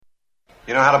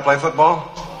You know how to play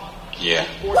football? Yeah.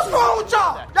 What's wrong with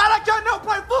y'all? Y'all like y'all never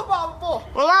played football before.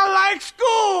 Well, I like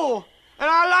school, and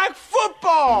I like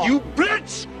football. You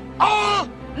blitz all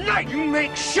night. You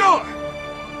make sure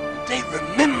that they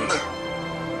remember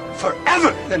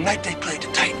forever the night they played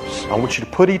the Titans. I want you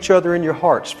to put each other in your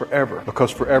hearts forever,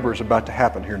 because forever is about to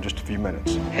happen here in just a few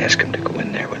minutes. Ask them to go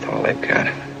in there with all they've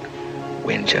got.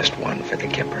 Win just one for the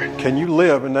Kipper. Can you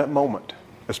live in that moment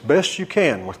as best you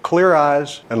can with clear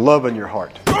eyes and love in your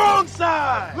heart? Wrong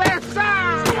side! Left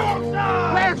side! Wrong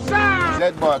side! Left side!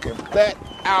 That boy can flat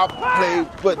out play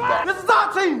football. This is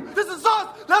our team. This is us.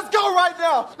 Let's go right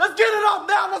now. Let's get it up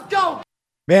now. Let's go.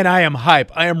 Man, I am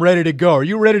hype. I am ready to go. Are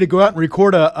you ready to go out and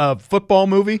record a football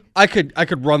movie? I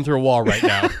could run through a wall right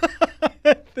now.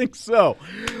 I think so.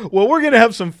 Well, we're going to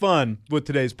have some fun with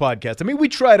today's podcast. I mean, we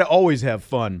try to always have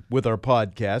fun with our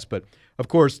podcast, but of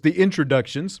course, the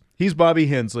introductions. He's Bobby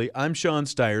Hensley. I'm Sean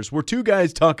Stiers. We're two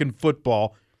guys talking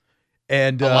football.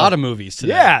 And a lot of movies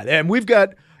today. Yeah, and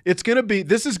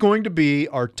this is going to be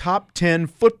our top 10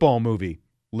 football movie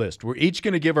list. We're each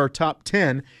going to give our top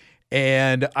 10,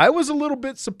 and I was a little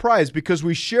bit surprised because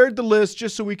we shared the list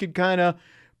just so we could kind of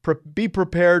be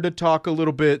prepared to talk a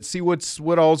little bit, see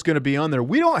what all's going to be on there.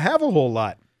 We don't have a whole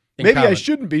lot. Maybe I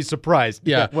shouldn't be surprised.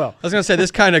 Yeah. Well, I was going to say, this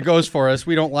kind of goes for us.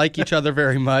 We don't like each other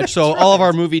very much, so all of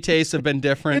our movie tastes have been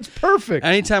different. It's perfect.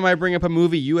 Anytime I bring up a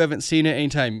movie, you haven't seen it.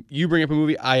 Anytime you bring up a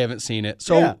movie, I haven't seen it.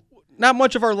 So not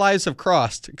much of our lives have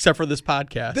crossed except for this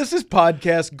podcast. This is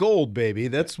podcast gold, baby.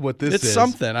 That's what this is. It's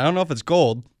something. I don't know if it's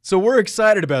gold. So we're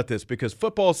excited about this because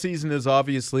football season is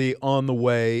obviously on the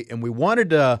way, and we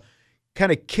wanted to kind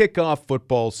of kick off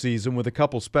football season with a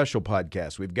couple special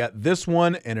podcasts. We've got this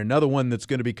one, and another one that's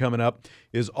going to be coming up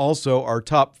is also our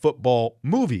top football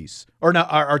movies, or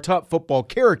not our top football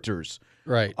characters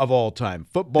of all time.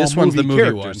 Football this one's the movie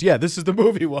characters. one. Yeah, this is the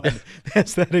movie one.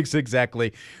 That is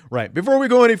exactly right. Before we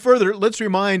go any further, let's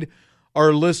remind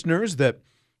our listeners that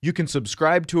you can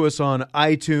subscribe to us on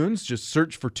iTunes. Just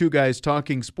search for Two Guys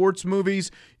Talking Sports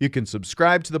Movies. You can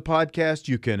subscribe to the podcast.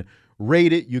 You can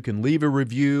rate it. You can leave a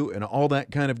review and all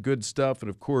that kind of good stuff. And,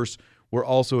 of course, we're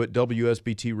also at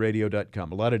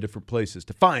WSBTradio.com. A lot of different places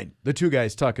to find the Two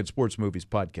Guys Talking Sports Movies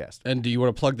podcast. And do you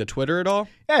want to plug the Twitter at all?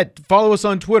 Yeah, follow us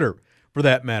on Twitter, for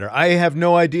that matter. I have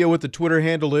no idea what the Twitter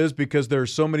handle is because there are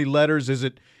so many letters.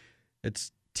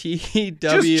 It's TW.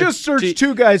 Just search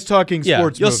Two Guys Talking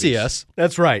Sports Movies. You'll see us.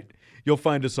 That's right. You'll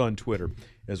find us on Twitter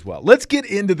as well. Let's get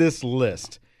into this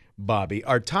list, Bobby.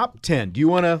 Our top 10. Do you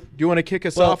want to kick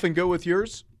us off and go with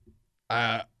yours?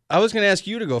 I was going to ask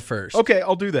you to go first. Okay,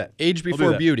 I'll do that. Age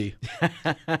before beauty.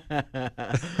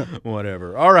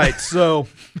 Whatever. All right, so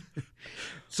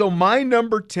my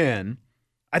number 10,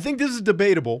 I think this is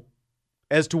debatable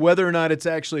as to whether or not it's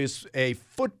actually a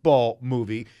football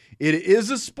movie. It is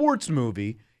a sports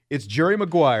movie. It's Jerry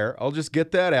Maguire. I'll just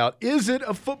get that out. Is it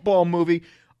a football movie?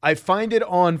 I find it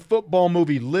on football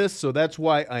movie lists, so that's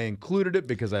why I included it,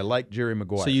 because I like Jerry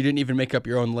Maguire. So you didn't even make up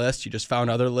your own list? You just found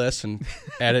other lists and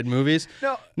added movies?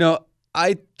 No,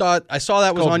 I thought I saw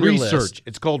that was on your list.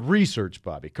 It's called research,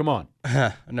 Bobby. Come on.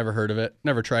 I've never heard of it.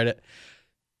 Never tried it.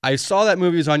 I saw that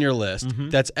movie was on your list. Mm-hmm.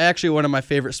 That's actually one of my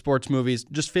favorite sports movies,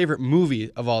 just favorite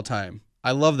movie of all time.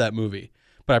 I love that movie.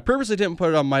 But I purposely didn't put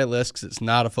it on my list because it's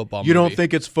not a football movie. You don't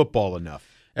think it's football enough?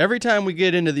 Every time we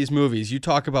get into these movies, you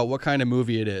talk about what kind of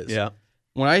movie it is. Yeah.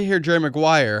 When I hear Jerry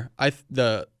Maguire,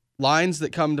 the lines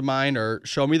that come to mind are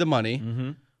 "Show me the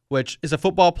money," which is a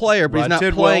football player, but he's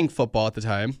not playing football at the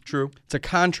time. True. It's a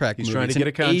contract movie. He's trying to get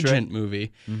a contract. Agent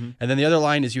movie. Mm-hmm. And then the other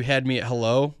line is "You had me at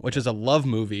hello," which is a love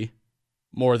movie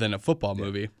more than a football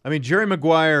movie. I mean, Jerry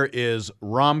Maguire is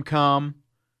rom-com,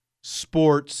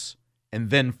 sports, and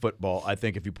then football, I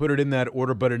think, if you put it in that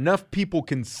order. But enough people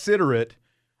consider it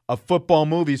a football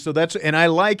movie, and I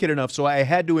like it enough, so I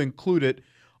had to include it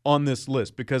on this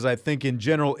list because I think in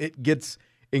general it gets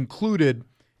included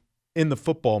in the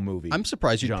football movie. I'm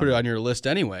surprised you put it on your list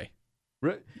anyway.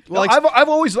 Well,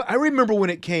 I remember when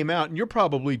it came out, and you're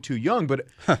probably too young, but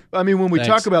I mean, when we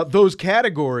talk about those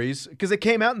categories, because it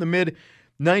came out in the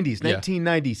mid-'90s,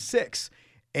 1996,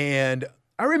 and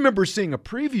I remember seeing a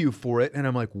preview for it, and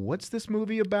I'm like, what's this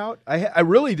movie about? I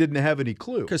really didn't have any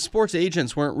clue. Because sports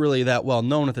agents weren't really that well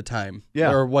known at the time,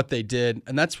 or what they did,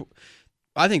 and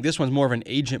I think this one's more of an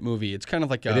agent movie. It's kind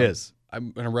of like it is.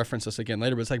 I'm going to reference this again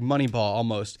later, but it's like Moneyball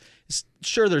almost.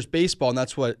 Sure, there's baseball, and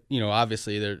that's what,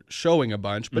 obviously they're showing a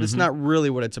bunch, but it's not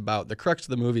really what it's about. The crux of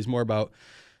the movie is more about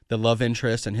the love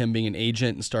interest and him being an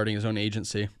agent and starting his own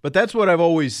agency. But that's what I've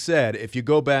always said. If you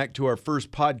go back to our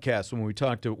first podcast when we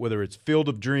talked to whether it's Field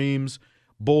of Dreams,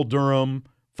 Bull Durham,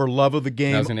 For Love of the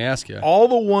Game. I was going to ask you. All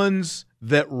the ones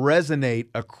that resonate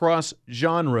across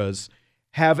genres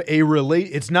have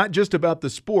it's not just about the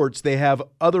sports, they have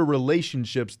other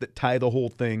relationships that tie the whole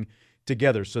thing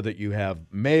together so that you have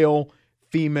male,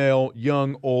 female,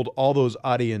 young, old, all those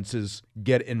audiences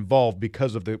get involved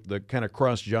because of the kind of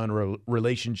cross-genre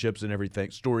relationships and everything,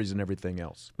 stories and everything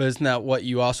else. But isn't that what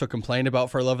you also complained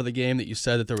about for Love of the Game, that you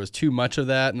said that there was too much of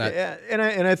that? And,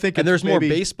 I think there's more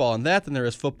baseball in that than there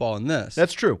is football in this.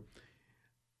 That's true.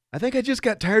 I think I just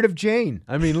got tired of Jane.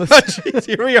 I mean, let's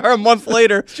here we are a month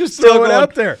later. Just throw it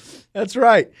out there. That's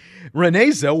right. Renee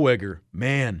Zellweger,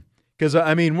 man. Because,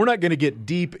 I mean, we're not going to get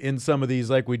deep in some of these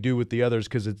like we do with the others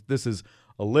because this is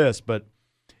a list. But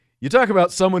you talk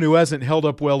about someone who hasn't held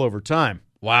up well over time.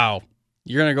 Wow.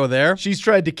 You're going to go there? She's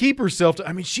tried to keep herself.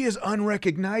 She is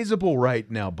unrecognizable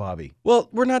right now, Bobby. Well,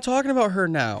 we're not talking about her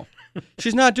now.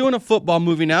 She's not doing a football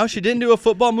movie now. She didn't do a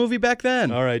football movie back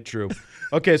then. All right, true.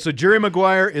 Okay, so Jerry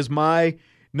Maguire is my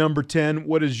number 10.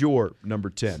 What is your number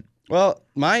 10? Well,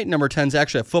 my number 10 is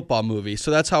actually a football movie,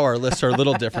 so that's how our lists are a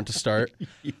little different to start.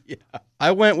 Yeah.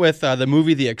 I went with the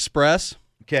movie The Express.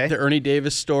 Okay. The Ernie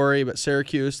Davis story about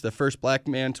Syracuse, the first black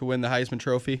man to win the Heisman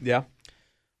Trophy. Yeah.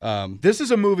 This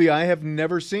is a movie I have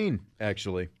never seen,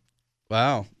 actually.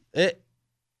 Wow.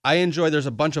 I enjoy, there's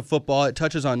a bunch of football. It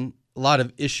touches on a lot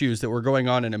of issues that were going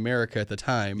on in America at the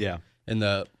time. Yeah. In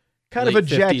the kind of a 50s,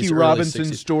 Jackie Robinson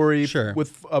 60s. story Sure.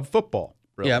 of football.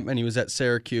 Really. Yeah, and he was at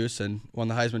Syracuse and won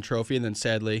the Heisman Trophy, and then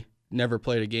sadly never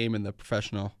played a game in the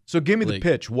professional. So give me league. the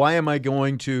pitch. Why am I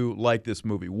going to like this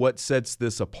movie? What sets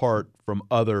this apart from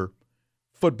other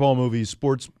football movies,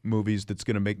 sports movies that's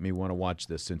going to make me want to watch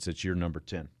this since it's your number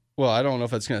 10? Well, I don't know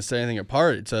if it's going to set anything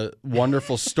apart. It's a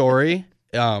wonderful story.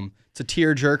 It's a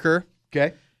tearjerker.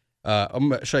 Okay.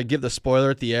 Should I give the spoiler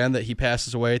at the end that he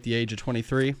passes away at the age of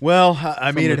 23? Well,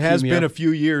 I mean, it has leukemia. been a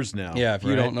few years now. Yeah, if you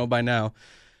right? don't know by now.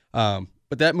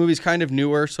 But that movie's kind of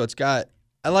newer, so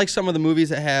I like some of the movies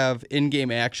that have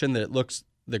in-game action that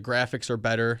the graphics are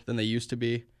better than they used to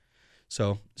be.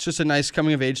 So it's just a nice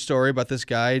coming-of-age story about this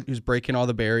guy who's breaking all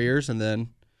the barriers, and then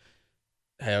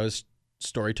how his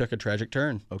story took a tragic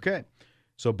turn. Okay.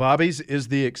 So Bobby's is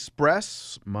The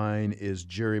Express. Mine is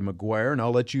Jerry Maguire, and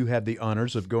I'll let you have the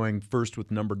honors of going first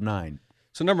with number 9.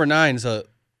 So number 9 is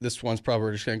this one's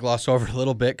probably just going to gloss over it a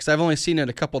little bit because I've only seen it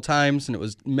a couple times, and it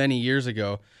was many years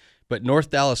ago. But North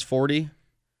Dallas 40.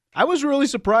 I was really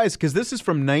surprised because this is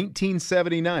from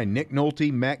 1979. Nick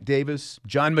Nolte, Mac Davis,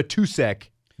 John Matuszak,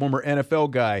 former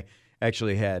NFL guy,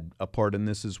 actually had a part in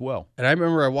this as well. And I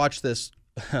remember I watched this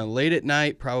late at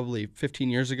night, probably 15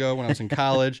 years ago when I was in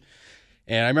college.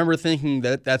 And I remember thinking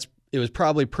that it was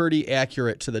probably pretty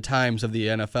accurate to the times of the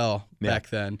NFL back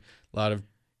then. A lot of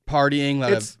partying, a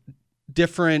lot of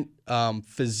different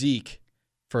physique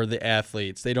for the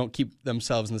athletes. They don't keep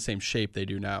themselves in the same shape they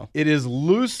do now. It is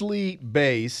loosely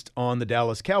based on the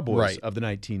Dallas Cowboys Right. of the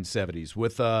 1970s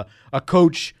with a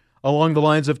coach along the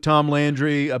lines of Tom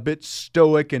Landry, a bit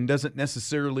stoic and doesn't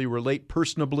necessarily relate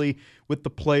personably with the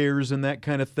players and that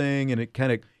kind of thing, and it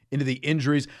kind of into the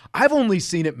injuries. I've only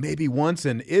seen it maybe once,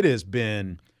 and it has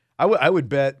been, I would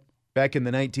bet, back in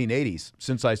the 1980s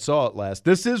since I saw it last.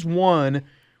 This is one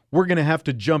we're going to have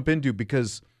to jump into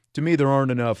because, to me, there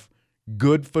aren't enough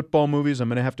good football movies. I'm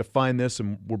going to have to find this,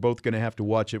 and we're both going to have to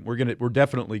watch it. We're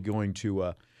definitely going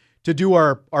to do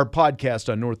our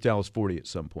podcast on North Dallas 40 at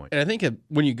some point. And I think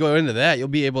when you go into that, you'll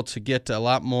be able to get a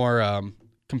lot more,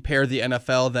 compare the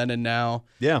NFL then and now.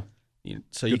 Yeah.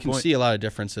 So you can point. see a lot of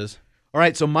differences. All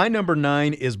right, so my number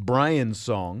 9 is Brian's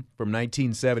Song from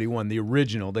 1971, the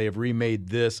original. They have remade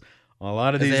this. A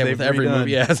lot of these they have they've with every redone.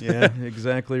 movie, yes. Yeah,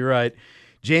 exactly right.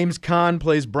 James Caan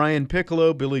plays Brian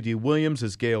Piccolo. Billy D. Williams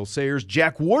is Gale Sayers.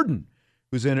 Jack Warden,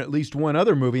 who's in at least one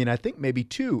other movie, and I think maybe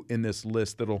 2 in this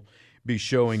list that'll be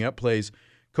showing up, plays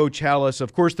Coach Hallis.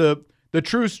 Of course, the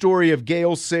true story of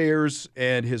Gale Sayers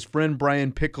and his friend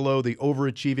Brian Piccolo, the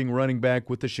overachieving running back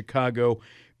with the Chicago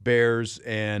Bears,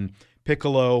 and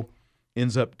Piccolo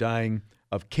ends up dying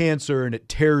of cancer, and it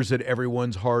tears at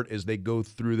everyone's heart as they go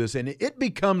through this. And it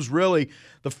becomes really,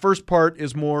 the first part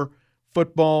is more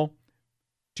football,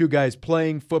 2 guys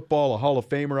playing football, a Hall of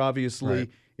Famer, obviously, Right.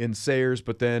 in Sayers.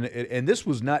 But then, and this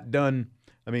was not done,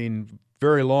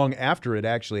 very long after it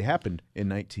actually happened in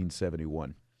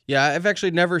 1971. Yeah, I've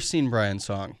actually never seen Brian's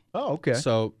Song. Oh, okay.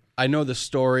 So I know the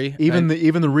story. Even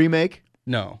the remake?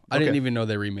 No, I Okay. didn't even know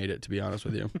they remade it, to be honest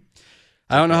with you.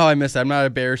 I don't know how I missed it. I'm not a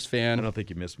Bears I fan. don't think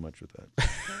you missed much with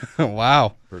that,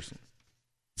 Wow. personally.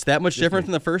 It's that much different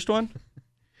than the first one?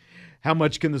 How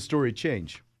much can the story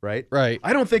change, right? Right.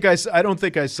 I don't think I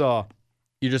saw.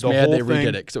 You're just The mad whole they redid thing-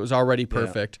 it because it was already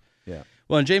perfect. Yeah.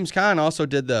 Well, and James Caan also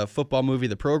did the football movie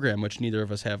The Program, which neither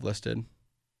of us have listed.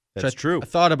 That's true. I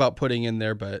thought about putting in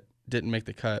there, but didn't make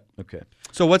the cut. Okay.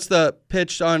 So what's the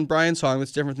pitch on Brian's song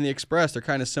that's different than The Express? They're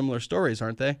kind of similar stories,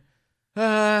 aren't they?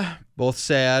 Both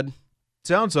sad.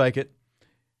 Sounds like it.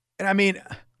 And I mean,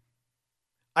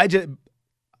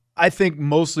 I think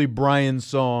mostly Brian's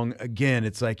song, again,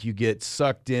 it's like you get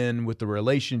sucked in with the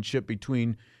relationship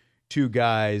between two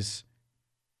guys,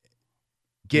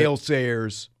 Gale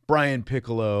Sayers, Brian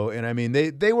Piccolo, and I mean,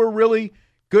 they were really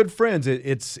good friends.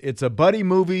 It's a buddy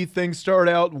movie. Things start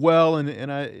out well, and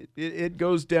it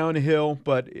goes downhill,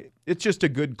 but it's just a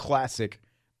good classic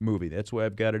movie. That's why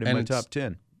I've got it in my top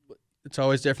 10. It's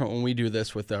always different when we do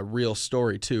this with a real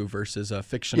story too versus a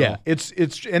fictional. Yeah, it's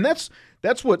and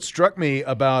that's what struck me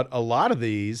about a lot of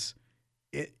these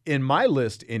in my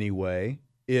list anyway,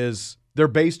 is they're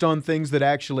based on things that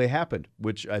actually happened,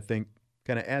 which I think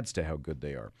kind of adds to how good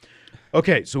they are.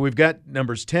 Okay, so we've got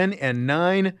numbers 10 and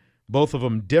 9, both of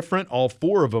them different, all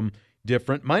four of them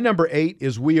different. My number 8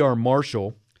 is We Are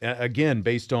Marshall, again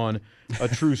based on a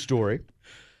true story.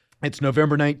 It's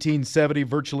November 1970.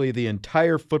 Virtually the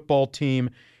entire football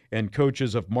team and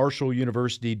coaches of Marshall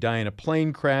University die in a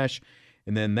plane crash.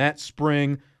 And then that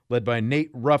spring, led by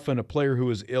Nate Ruffin, a player who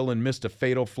was ill and missed a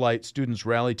fatal flight, students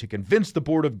rally to convince the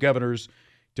Board of Governors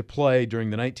to play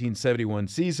during the 1971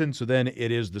 season. So then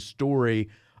it is the story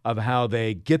of how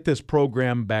they get this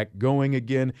program back going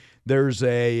again. There's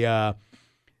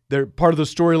they're part of the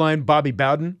storyline. Bobby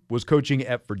Bowden was coaching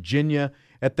at Virginia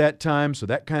at that time, so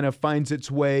that kind of finds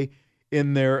its way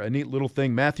in there. A neat little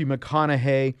thing. Matthew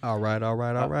McConaughey. All right.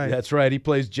 That's right. He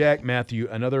plays Jack.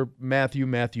 Another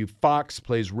Matthew Fox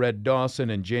plays Red Dawson,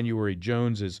 and January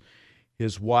Jones is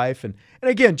his wife. And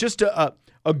again, just a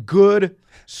good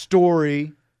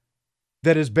story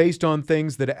that is based on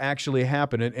things that actually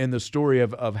happened, and the story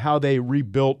of how they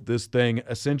rebuilt this thing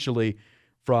essentially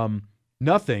from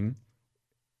nothing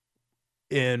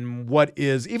in what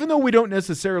is, even though we don't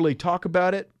necessarily talk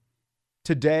about it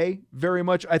today very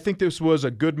much, I think this was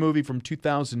a good movie from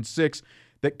 2006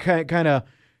 that kind of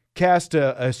cast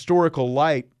a historical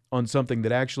light on something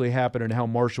that actually happened and how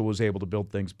Marshall was able to build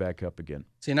things back up again.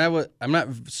 See, and I'm not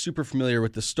super familiar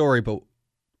with the story, but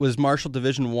was Marshall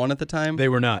Division I at the time? They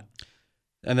were not.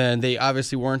 And then they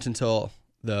obviously weren't until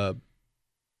the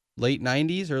late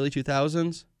 90s, early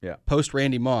 2000s. Yeah. Post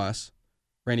Randy Moss.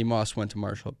 Randy Moss went to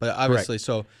Marshall. But obviously, Correct.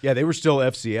 so... Yeah, they were still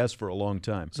FCS for a long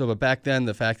time. So, but back then,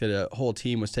 the fact that a whole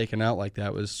team was taken out like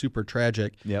that was super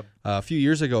tragic. Yep. A few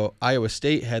years ago, Iowa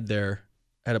State had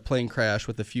a plane crash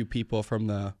with a few people from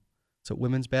the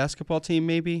women's basketball team,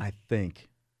 maybe? I think.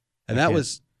 And that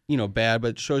was, bad, but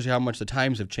it shows you how much the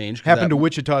times have changed. Happened to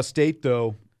Wichita State,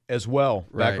 though, as well,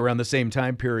 back Right. around the same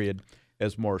time period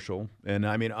as Marshall. And,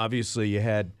 I mean, obviously you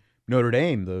had Notre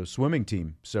Dame, the swimming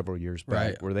team, several years back,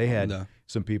 Right. where they had No.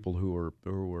 some people who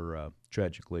were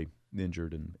tragically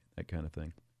injured and that kind of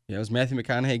thing. Yeah, was Matthew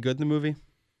McConaughey good in the movie?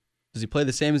 Does he play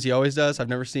the same as he always does? I've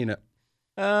never seen it.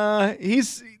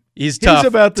 He's tough.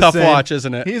 about the Tough same. watch,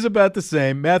 isn't it? He's about the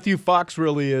same. Matthew Fox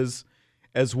really is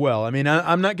as well. I mean,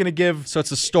 I'm not going to give... So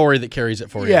it's a story that carries it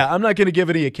for you. Yeah, I'm not going to give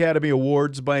any Academy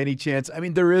Awards by any chance. I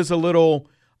mean, there is a little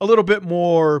bit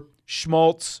more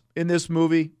schmaltz in this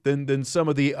movie than some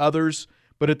of the others,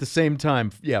 but at the same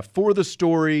time, yeah, for the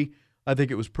story, I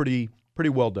think it was pretty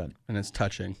well done. And it's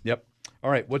touching. Yep.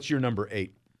 All right, what's your number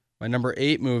 8? My number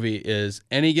 8 movie is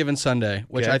Any Given Sunday,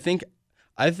 which Okay.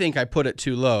 I think I put it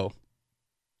too low.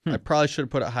 I probably should have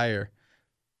put it higher.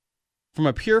 From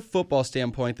a pure football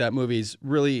standpoint, that movie's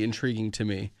really intriguing to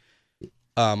me.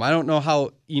 I don't know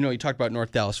how, you talked about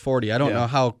North Dallas 40. I don't know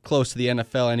how close to the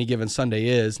NFL Any Given Sunday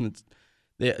is, and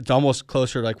it's almost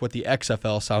closer to like what the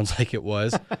XFL sounds like it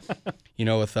was,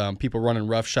 with people running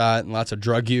roughshod and lots of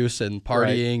drug use and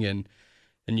partying,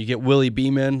 and you get Willie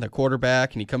Beeman, the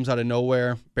quarterback, and he comes out of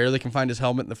nowhere, barely can find his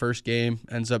helmet in the first game,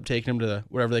 ends up taking him to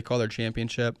whatever they call their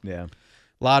championship. Yeah.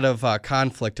 A lot of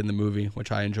conflict in the movie, which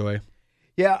I enjoy.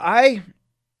 Yeah, I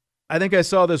think I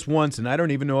saw this once, and I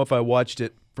don't even know if I watched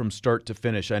it from start to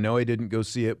finish. I know I didn't go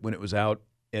see it when it was out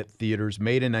at theaters,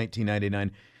 made in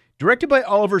 1999. Directed by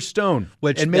Oliver Stone,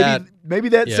 Which and maybe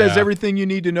that says everything you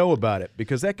need to know about it,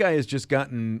 because that guy has just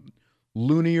gotten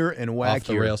loonier and wackier. Off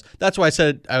the rails. That's why I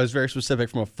said I was very specific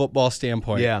from a football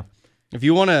standpoint. Yeah. If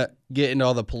you want to get into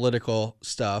all the political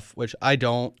stuff, which I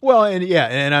don't. Well,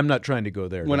 and I'm not trying to go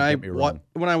there. When don't I get me wrong.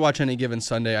 when I watch Any Given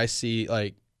Sunday, I see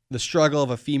like the struggle of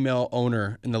a female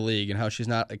owner in the league and how she's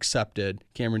not accepted.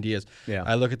 Cameron Diaz. Yeah.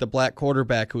 I look at the black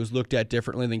quarterback who's looked at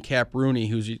differently than Cap Rooney,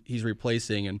 he's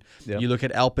replacing, and Yep. you look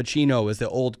at Al Pacino as the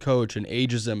old coach and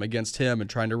ageism against him and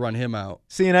trying to run him out.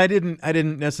 See, and I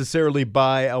didn't necessarily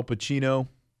buy Al Pacino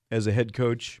as a head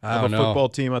coach I of a don't know. football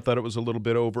team. I thought it was a little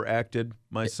bit overacted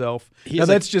myself. He's Now, like-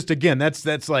 that's just, again, that's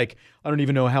like, I don't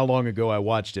even know how long ago I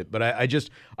watched it, but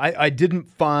I didn't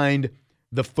find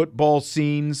the football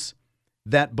scenes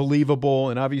that believable,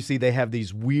 and obviously they have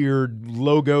these weird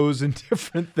logos and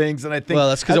different things, and I think Well,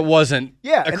 that's because it wasn't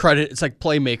Yeah, a and- credit. It's like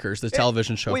Playmakers, the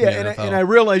television show well, from yeah, the NFL. and I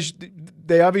realized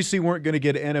they obviously weren't going to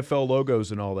get NFL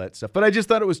logos and all that stuff, but I just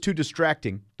thought it was too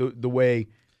distracting the way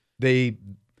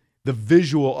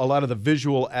a lot of the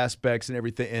visual aspects and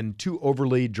everything, and too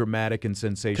overly dramatic and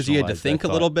sensational. Because you had to think a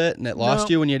little bit, and it lost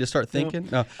you when you had to start thinking.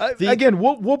 No. Again,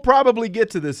 we'll probably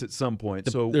get to this at some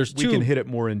point, so there's we two- can hit it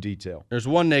more in detail. There's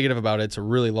one negative about it. It's a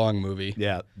really long movie.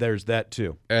 Yeah, there's that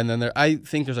too. And then I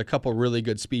think there's a couple really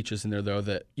good speeches in there, though,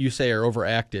 that you say are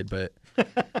overacted, but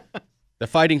the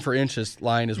fighting for inches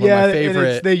line is one of my and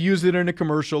favorite. they used it in a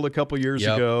commercial a couple years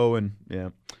Yep. ago, and yeah.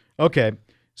 Okay,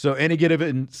 so Any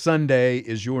Given Sunday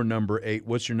is your number 8.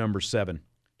 What's your number 7?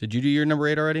 Did you do your number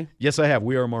 8 already? Yes, I have.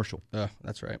 We Are Marshall. Oh,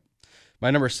 that's right. My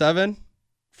number 7,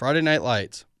 Friday Night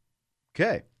Lights.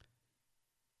 Okay.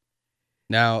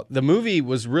 Now, the movie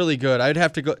was really good. I'd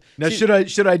have to go. Now, See,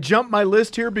 should I jump my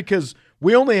list here, because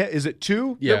we only is it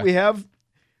 2 Yeah. that we have?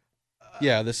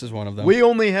 Yeah, this is one of them. We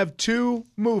only have 2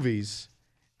 movies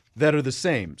that are the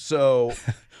same. So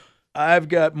I've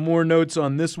got more notes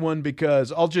on this one,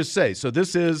 because I'll just say, so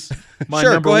this is my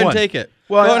sure, number go ahead 1. and take it.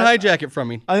 Well, go and hijack it from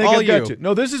me. I think All I've got you. to.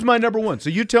 No, this is my number 1. So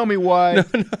you tell me why.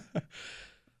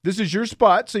 This is your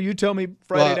spot, so you tell me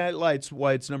Friday Well- Night Lights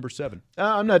why it's number 7.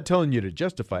 I'm not telling you to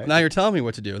justify it. Now you're telling me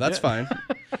what to do. That's fine.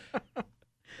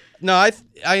 No,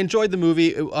 I enjoyed the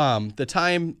movie. The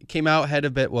time came out ahead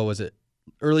of it. What was it?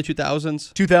 Early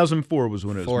 2000s. 2004 was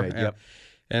when it was made. Yeah. Yep.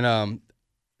 And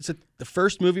is it the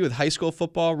first movie with high school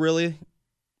football? Really?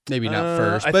 Maybe not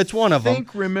first, I but it's one of them.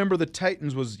 think Remember the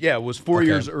Titans was 4 Okay.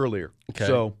 years earlier. Okay.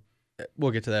 So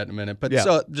We'll get to that in a minute. But Yeah.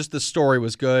 so just the story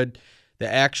was good.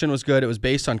 The action was good. It was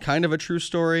based on kind of a true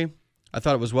story. I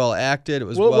thought it was well acted. It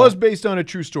was it was based on a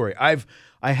true story.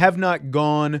 I have not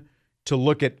gone to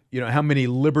look at how many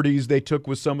liberties they took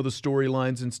with some of the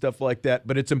storylines and stuff like that.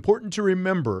 But it's important to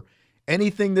remember,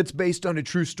 anything that's based on a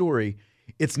true story,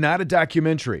 it's not a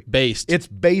documentary. based. It's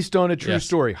based on a true Yes.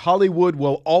 story. Hollywood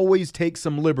will always take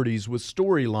some liberties with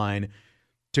storyline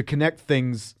to connect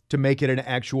things to make it an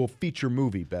actual feature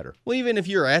movie better. Well, even if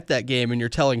you're at that game and you're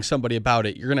telling somebody about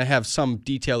it, you're going to have some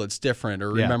detail that's different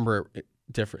or Yeah. remember it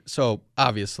different. So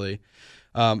obviously,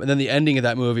 and then the ending of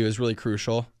that movie was really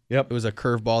crucial. Yep. It was a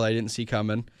curveball I didn't see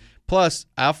coming. Plus,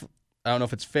 I don't know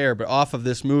if it's fair, but off of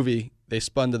this movie, they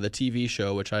spun to the TV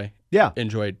show, which I Yeah.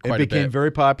 enjoyed It quite a became bit.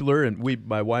 very popular, and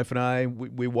my wife and I,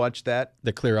 we watched that.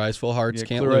 The Clear Eyes, Full Hearts, Yeah,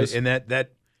 Can't Clear Lose. Eyes, and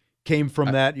that came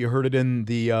from that. You heard it in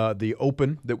the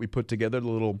open that we put together, the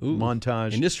little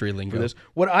montage Industry for lingo. this.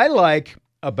 What I like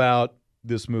about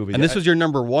this movie, And this was your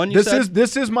number one, you said?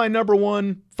 this is my number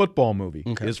 1 football movie.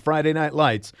 Okay. Is Friday Night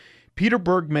Lights. Peter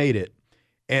Berg made it,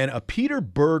 and a Peter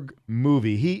Berg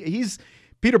movie. He's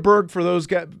Peter Berg. For those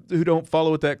guys who don't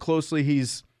follow it that closely,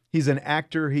 he's an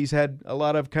actor. He's had a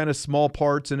lot of kind of small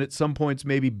parts, and at some points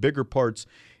maybe bigger parts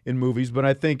in movies. But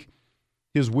I think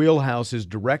his wheelhouse is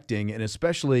directing, and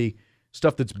especially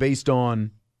stuff that's based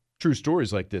on true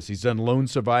stories like this. He's done Lone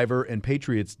Survivor and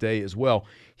Patriots Day as well.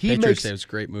 Patriots Day was a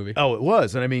great movie. Oh, it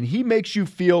was. And I mean, he makes you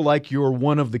feel like you're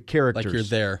one of the characters. Like you're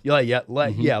there.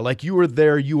 Yeah, like you were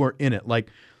there, you were in it.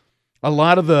 Like a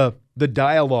lot of the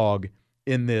dialogue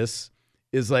in this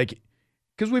is like,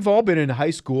 because we've all been in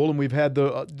high school and we've had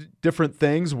the different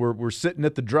things. We're sitting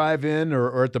at the drive-in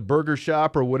or at the burger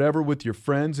shop or whatever with your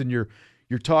friends, and you're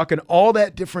talking. All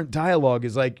that different dialogue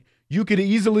is like, you could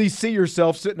easily see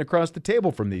yourself sitting across the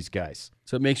table from these guys.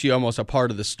 So it makes you almost a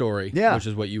part of the story, Yeah. which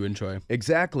is what you enjoy.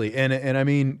 Exactly. And I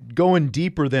mean, going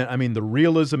deeper than, the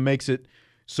realism makes it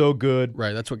so good.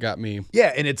 Right, that's what got me.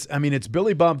 Yeah, and it's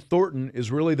Billy Bob Thornton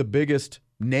is really the biggest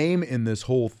name in this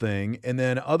whole thing. And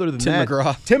then other than Tim that,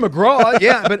 McGraw. Tim McGraw,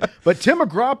 yeah, but Tim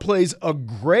McGraw plays a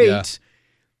great Yeah.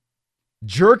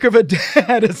 jerk of a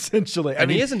dad, essentially. And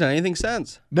he hasn't done anything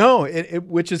since. No,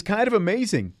 which is kind of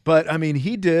amazing. But,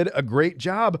 he did a great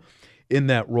job in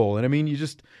that role. And,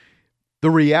 the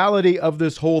reality of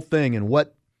this whole thing and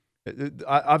what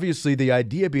obviously the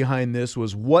idea behind this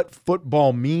was what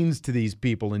football means to these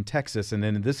people in Texas. And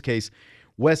then in this case,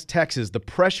 West Texas, the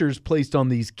pressures placed on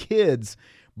these kids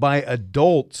by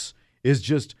adults is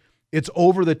just, it's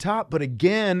over the top, but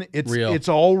again, Real. it's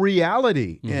all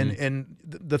reality. And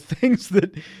the things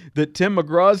that Tim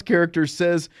McGraw's character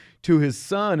says to his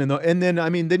son, and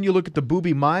then you look at the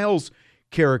Boobie Miles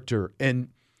character and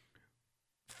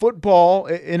football,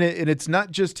 and it's not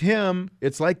just him.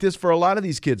 It's like this for a lot of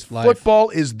these kids. Life. Football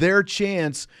is their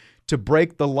chance to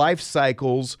break the life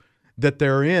cycles that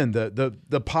they're in,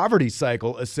 the poverty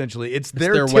cycle, essentially. It's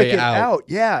their way ticket out.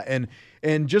 Yeah,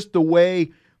 and just the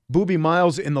way Boobie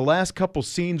Miles in the last couple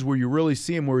scenes where you really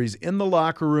see him, where he's in the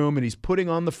locker room and he's putting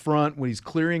on the front when he's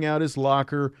clearing out his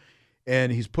locker,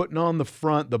 and he's putting on the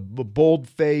front, the bold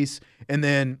face, and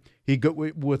then he go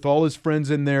with all his friends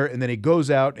in there, and then he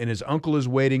goes out and his uncle is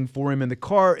waiting for him in the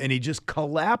car, and he just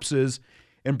collapses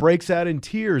and breaks out in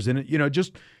tears, and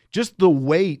just the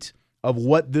weight of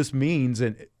what this means,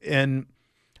 and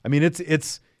I mean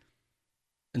it's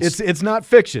not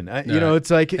fiction. It's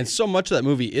like, and so much of that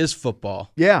movie is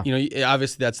football. Yeah,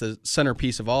 obviously that's the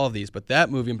centerpiece of all of these, but that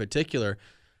movie in particular,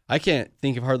 I can't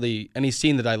think of hardly any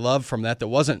scene that I love from that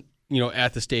wasn't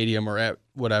at the stadium or at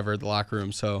whatever the locker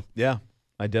room. So yeah,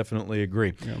 I definitely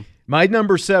agree. Yeah. My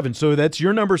number 7. So that's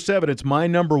your number 7. It's my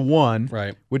number 1.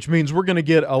 Right. Which means we're going to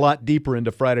get a lot deeper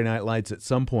into Friday Night Lights at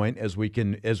some point as we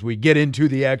get into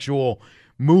the actual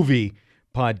movie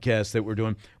podcast that we're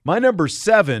doing. My number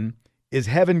 7 is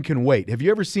Heaven Can Wait. Have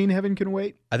you ever seen Heaven Can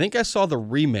Wait? I think I saw the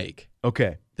remake.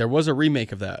 Okay. There was a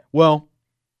remake of that. Well,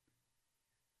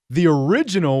 the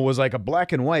original was like a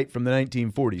black and white from the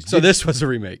 1940s. So this was a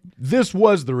remake. This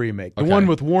was the remake. The Okay. one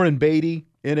with Warren Beatty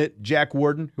in it, Jack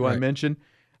Warden, who I Right. mentioned,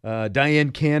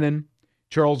 Diane Cannon,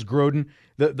 Charles Grodin.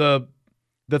 The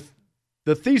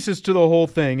thesis to the whole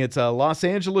thing, it's a Los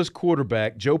Angeles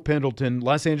quarterback, Joe Pendleton,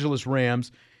 Los Angeles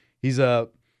Rams. He's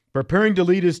preparing to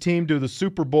lead his team to the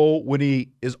Super Bowl when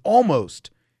he is almost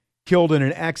killed in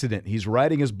an accident. He's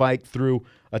riding his bike through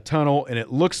a tunnel, and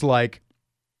it looks like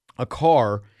a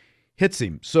car hits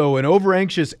him. So an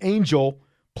overanxious angel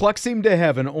plucks him to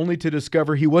heaven, only to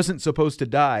discover he wasn't supposed to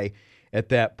die at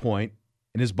that point,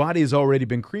 and his body has already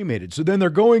been cremated. So then they're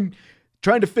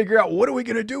trying to figure out, what are we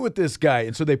going to do with this guy?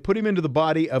 And so they put him into the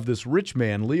body of this rich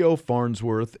man, Leo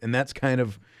Farnsworth, and that's kind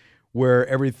of where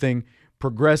everything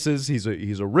progresses. He's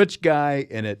a rich guy,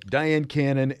 and Diane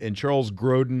Cannon and Charles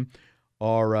Grodin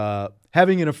are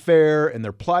having an affair, and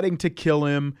they're plotting to kill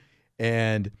him,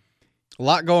 and A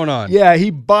lot going on. yeah,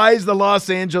 he buys the Los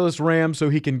Angeles Rams so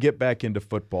he can get back into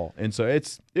football. And so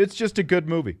it's just a good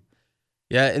movie.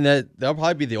 Yeah, and that'll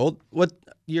probably be the old. What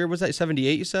year was that?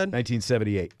 78, you said?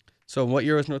 1978. So what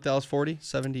year was North Dallas 40?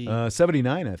 70?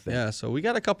 79, I think. Yeah, so we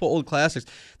got a couple old classics.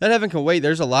 That Heaven Can Wait,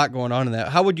 there's a lot going on in that.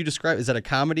 How would you describe it? Is that a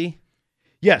comedy?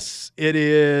 Yes, it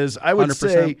is. I would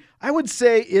 100%?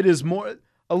 say it is more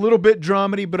a little bit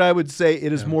dramedy, but I would say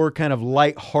it is more kind of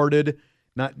lighthearted,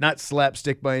 not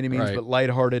slapstick by any means, Right. but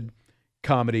lighthearted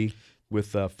comedy with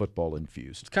football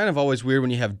infused. It's kind of always weird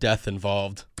when you have death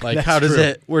involved. Like,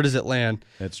 That's where does it land?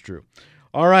 That's true.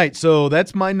 All right, so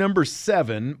that's my number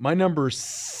 7. My number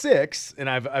 6, and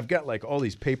I've got like all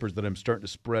these papers that I'm starting to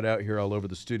spread out here all over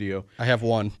the studio. I have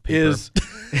one paper. Is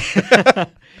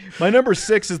my number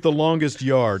 6 is The Longest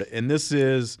Yard, and this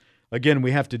is, again,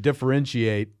 we have to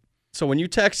differentiate. So when you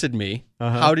texted me,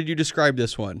 how did you describe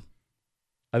this one?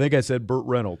 I think I said Burt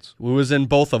Reynolds. Who was in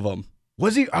both of them?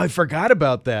 Was he? I forgot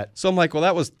about that. So I'm like,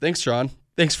 well, thanks, Sean.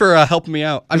 Thanks for helping me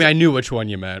out. I mean, I knew which one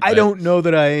you meant. I but- don't know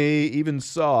that I even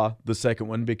saw the second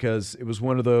one because it was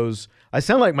one of those. I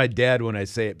sound like my dad when I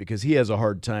say it because he has a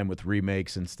hard time with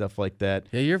remakes and stuff like that.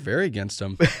 Yeah, you're very against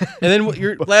him. And then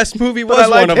your last movie But was I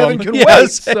like one of Heaven them. Can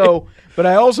Yes. Wait. So, but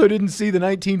I also didn't see the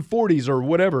 1940s or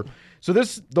whatever. So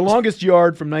The Longest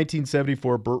Yard from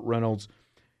 1974, Burt Reynolds.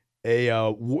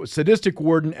 A sadistic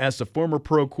warden asks a former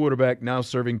pro quarterback now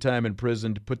serving time in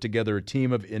prison to put together a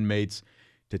team of inmates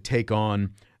to take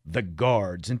on the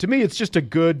guards. And to me, it's just a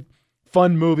good,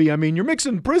 fun movie. I mean, you're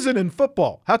mixing prison and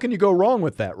football. How can you go wrong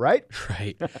with that, right?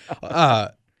 Right.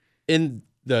 In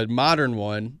the modern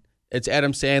one, it's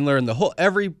Adam Sandler and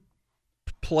every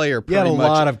player He had pretty a much.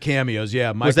 lot of cameos.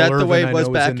 Yeah, Michael Was that the Irvin, way I it was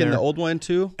know, back in there. the old one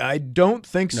too? I don't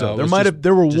think so. No, it there was might just- have.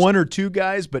 There were just- one or two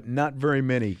guys, but not very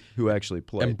many who actually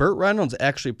played. And Burt Reynolds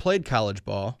actually played college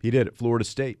ball. He did at Florida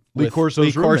State. Lee With Corso's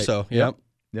Lee roommate. Corso, yep.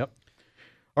 Yep.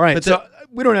 All right, But so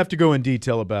we don't have to go in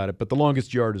detail about it, but The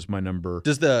Longest Yard is my number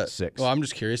Does the 6. Well, I'm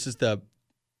just curious. Well,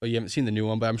 you haven't seen the new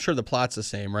one, but I'm sure the plot's the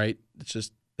same, right? It's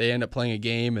just they end up playing a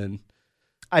game and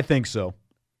I think so.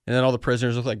 then all the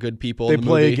prisoners look like good people They in the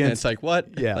play movie, and against- it's like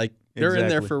what? Yeah, like they're in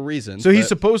there exactly. for a reason. So he's but-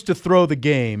 supposed to throw the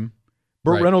game.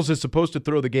 Burt Right. Reynolds is supposed to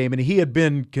throw the game, and he had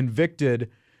been convicted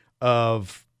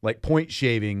of like point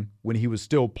shaving when he was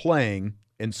still playing,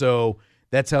 and so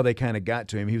that's how they kind of got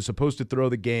to him. He was supposed to throw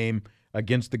the game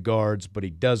against the guards, but he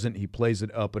doesn't. He plays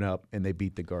it up, and they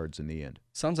beat the guards in the end.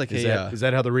 sounds like Is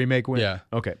that how the remake went? Yeah.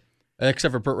 Okay.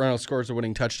 Except for Burt Reynolds scores the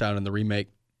winning touchdown in the remake.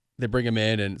 They bring him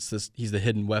in, and he's the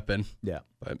hidden weapon. Yeah.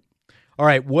 But All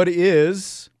right. What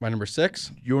is my number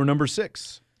 6. your number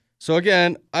 6? So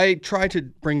again, I try to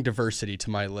bring diversity to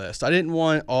my list. I didn't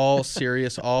want all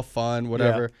serious, all fun,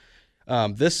 whatever.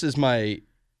 This is my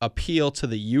appeal to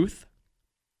the youth,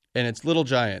 and it's Little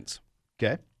Giants.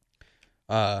 Okay.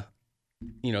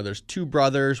 There's two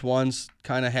brothers. One's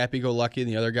kind of happy-go-lucky, and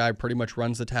the other guy pretty much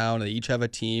runs the town. They each have a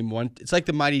team. It's like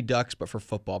the Mighty Ducks, but for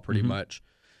football, pretty much.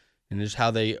 And just how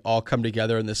they all come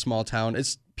together in this small town.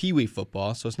 It's peewee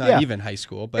football, so it's not even high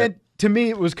school. But and to me,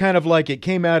 it was kind of like it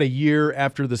came out a year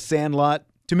after The Sandlot.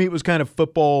 To me, it was kind of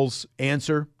football's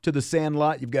answer to The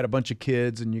Sandlot. You've got a bunch of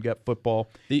kids, and you got football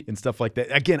and stuff like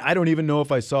that. Again, I don't even know if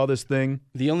I saw this thing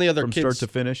the only other from start to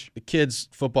finish. The kids'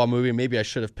 football movie, maybe I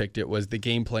should have picked it, was The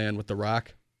Game Plan with The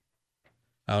Rock.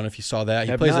 I don't know if you saw that.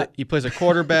 He plays a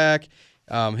quarterback.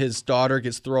 His daughter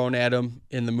gets thrown at him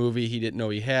in the movie he didn't know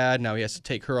he had. Now he has to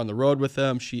take her on the road with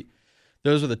him.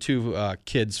 Those are the two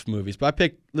kids' movies. But I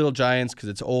picked Little Giants because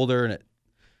it's older and it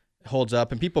holds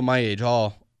up. And people my age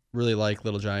all really like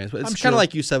Little Giants. But it's kind of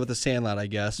like you said with The Sandlot, I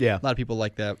guess. Yeah. A lot of people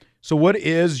like that. So what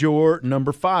is your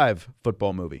number 5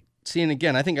 football movie? See, and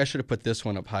again, I think I should have put this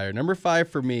one up higher. Number 5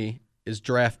 for me is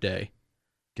Draft Day.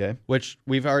 Okay. Which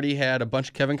we've already had a bunch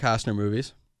of Kevin Costner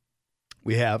movies.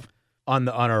 We have on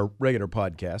our regular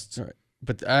podcasts. All right.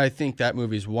 But I think that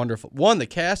movie is wonderful. One, the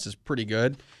cast is pretty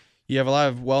good. You have a lot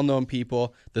of well-known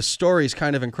people. The story is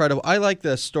kind of incredible. I like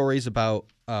the stories about,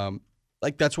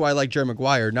 that's why I like Jerry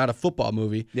Maguire, not a football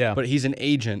movie, but he's an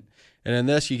agent. And in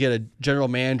this, you get a general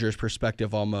manager's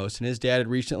perspective almost. And his dad had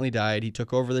recently died. He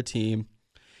took over the team.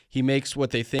 He makes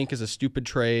what they think is a stupid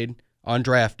trade on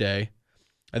draft day.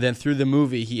 And then through the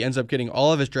movie, he ends up getting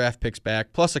all of his draft picks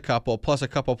back, plus a couple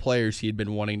players he had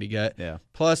been wanting to get. Yeah.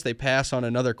 Plus, they pass on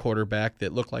another quarterback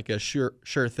that looked like a sure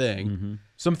thing. Mm-hmm.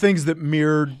 Some things that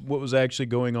mirrored what was actually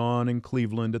going on in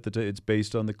Cleveland at the time. It's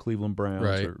based on the Cleveland Browns,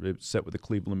 Right. or it's set with the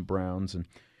Cleveland Browns. And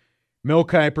Mel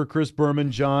Kiper, Chris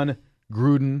Berman, John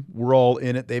Gruden were all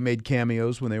in it. They made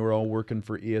cameos when they were all working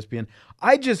for ESPN.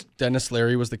 Dennis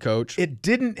Leary was the coach. It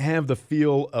didn't have the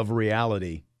feel of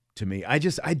reality to me. I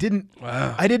didn't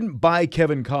buy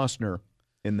Kevin Costner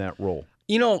in that role.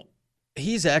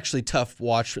 He's actually tough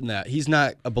watching that. He's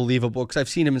not a believable because I've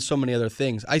seen him in so many other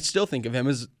things. I still think of him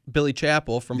as Billy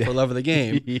Chappell from For Love of the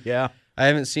Game. Yeah. I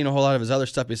haven't seen a whole lot of his other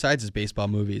stuff besides his baseball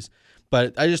movies.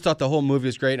 But I just thought the whole movie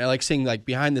was great, and I like seeing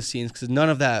behind the scenes because none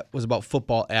of that was about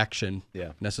football action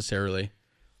necessarily.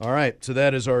 All right, so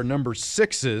that is our number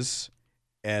 6s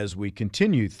as we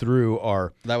continue through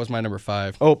our... That was my number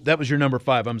 5. Oh, that was your number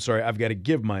 5. I'm sorry. I've got to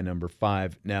give my number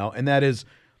 5 now, and that is...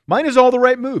 Mine is All the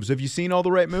Right Moves. Have you seen All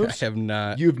the Right Moves? I have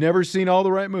not. You've never seen All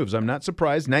the Right Moves. I'm not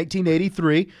surprised.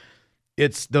 1983.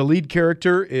 The lead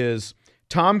character is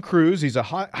Tom Cruise. He's a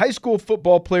high school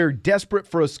football player desperate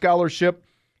for a scholarship,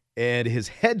 and his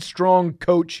headstrong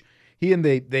coach,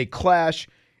 they clash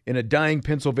in a dying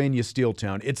Pennsylvania steel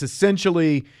town. It's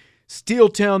essentially steel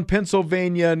town,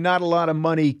 Pennsylvania, not a lot of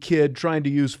money kid trying to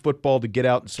use football to get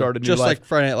out and start a new life. Just like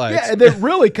Friday Night Lights. Yeah, and they're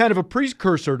really kind of a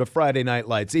precursor to Friday Night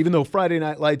Lights, even though Friday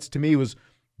Night Lights to me was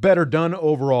better done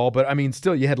overall. But, I mean,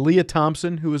 still, you had Leah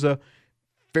Thompson, who was a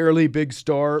fairly big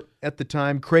star at the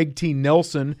time. Craig T.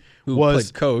 Nelson who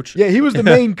played coach. Yeah, he was the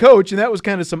main coach, and that was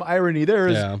kind of some irony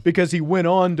there because he went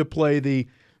on to play the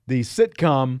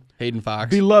sitcom Hayden Fox.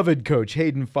 beloved coach,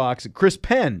 Hayden Fox. Chris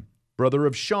Penn, brother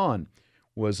of Sean,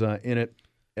 was in it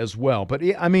as well. But,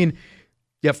 I mean,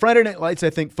 Friday Night Lights, I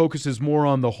think, focuses more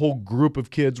on the whole group of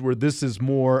kids, where this is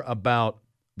more about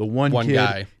the one kid,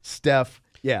 guy. Steph.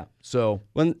 Yeah, so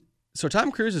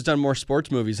Tom Cruise has done more sports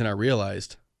movies than I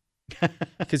realized.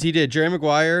 Because he did Jerry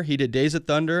Maguire, he did Days of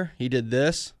Thunder, he did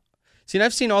this. See, and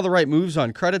I've seen All the Right Moves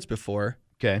on credits before.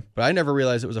 Okay. But I never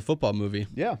realized it was a football movie.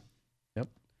 Yeah. Yep.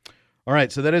 All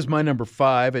right, so that is my number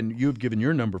 5, and you've given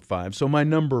your number 5. So my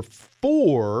number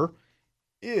 4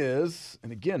 is,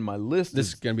 and again, my list This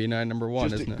is going to be number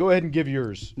 1, isn't it? Go ahead and give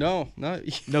yours. No. No,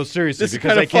 seriously, This is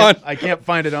because kinda I can't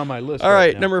find it on my list. All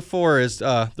right, now. number 4 is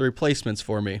The Replacements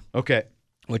for me. Okay.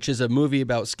 Which is a movie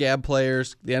about scab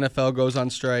players. The NFL goes on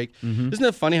strike. Mm-hmm. Isn't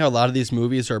it funny how a lot of these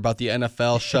movies are about the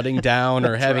NFL shutting down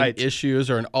or having right. issues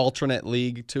or an alternate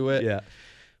league to it? Yeah.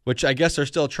 Which I guess they're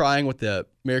still trying with the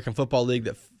American Football League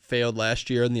that failed last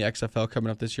year and the XFL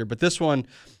coming up this year. But this one,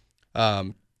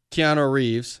 Keanu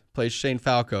Reeves plays Shane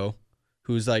Falco,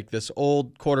 who's like this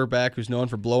old quarterback who's known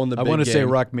for blowing the big game. I want to say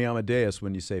Rock Me Amadeus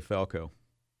when you say Falco.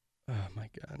 Oh, my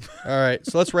God. All right,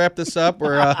 so let's wrap this up.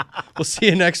 We'll see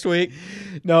you next week.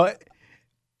 No,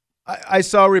 I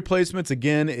saw Replacements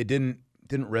again. It didn't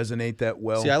resonate that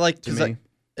well. See, I like to me.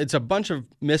 It's a bunch of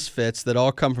misfits that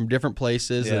all come from different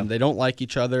places, and they don't like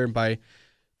each other. And by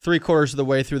 3/4 of the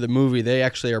way through the movie, they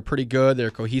actually are pretty good. They're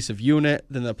a cohesive unit.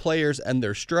 Then the players end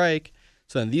their strike,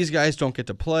 So then these guys don't get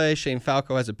to play. Shane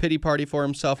Falco has a pity party for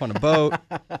himself on a boat.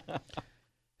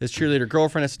 His cheerleader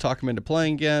girlfriend has to talk him into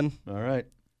playing again. All right.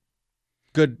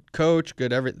 Good coach,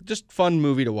 good everything. Just fun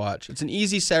movie to watch. It's an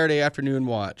easy Saturday afternoon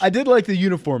watch. I did like the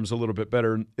uniforms a little bit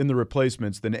better in the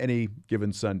replacements than any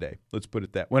given Sunday. Let's put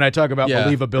it that. When I talk about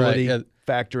believability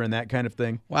factor and that kind of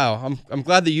thing. Wow, I'm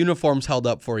glad the uniforms held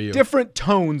up for you. Different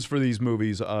tones for these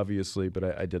movies, obviously, but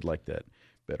I did like that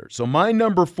better. So my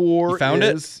number 4 You found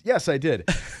is... Yes, I did.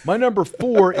 My number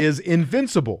 4 is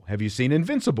Invincible. Have you seen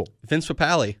Invincible? Vince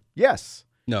Papale. Yes.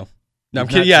 No, I'm You've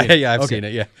kidding. not seen it. Yeah, I've Okay. seen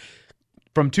it. Yeah.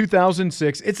 From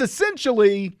 2006. It's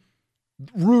essentially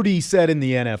Rudy said in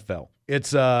the NFL.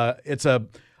 It's a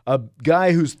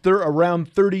guy who's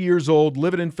around 30 years old,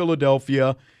 living in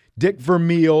Philadelphia. Dick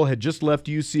Vermeil had just left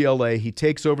UCLA. He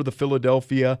takes over the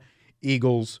Philadelphia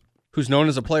Eagles. Who's known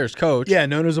as a player's coach. Yeah,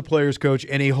 known as a player's coach.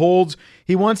 And he wants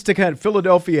to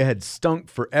Philadelphia had stunk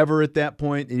forever at that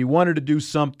point, and he wanted to do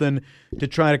something to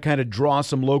try to kind of draw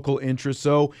some local interest.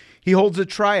 So he holds a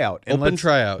tryout. And Open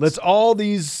tryouts. Let's all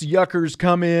these yuckers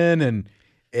come in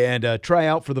and try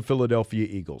out for the Philadelphia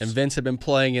Eagles. And Vince had been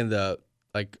playing in the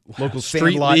Local street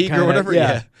sandlot league kinda, or whatever.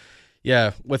 yeah.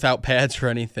 Yeah, without pads or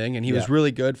anything. And he was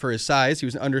really good for his size. He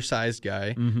was an undersized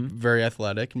guy, very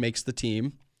athletic, makes the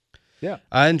team. Yeah.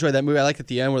 I enjoyed that movie. I like at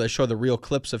the end where they show the real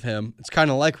clips of him. It's kind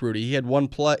of like Rudy. He had one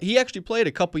play. He actually played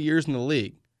a couple years in the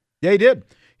league. Yeah, he did.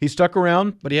 He stuck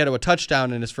around. But he had a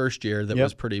touchdown in his first year that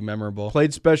was pretty memorable.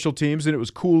 Played special teams, and it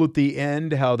was cool at the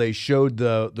end how they showed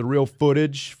the real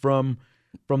footage from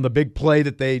the big play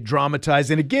that they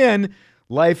dramatized. And again,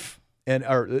 life and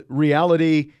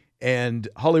reality and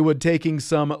Hollywood taking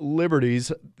some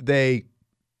liberties. They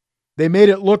made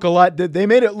it look They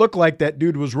made it look like that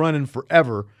dude was running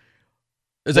forever.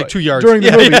 It was like 2 yards during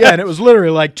the movie, and it was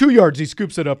literally like 2 yards. He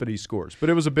scoops it up and he scores. But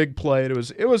it was a big play. And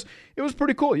it was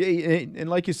pretty cool. Yeah, and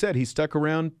like you said, he stuck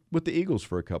around with the Eagles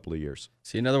for a couple of years.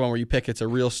 See, another one where you pick it's a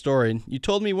real story. You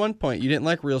told me one point you didn't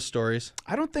like real stories.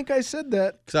 I don't think I said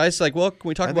that. Because I was like, well, can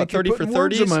we talk I about think you're 30 for putting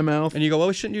words 30s? in my mouth. And you go, well,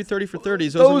 we shouldn't do 30 for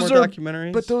 30s. Those are more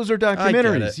documentaries. But those are I get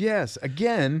documentaries. it. Yes.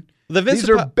 Again, The Vince these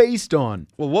are based on.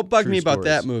 Well, what bugged true me about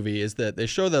that stories. movie is that they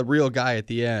show the real guy at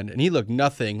the end, and he looked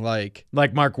nothing like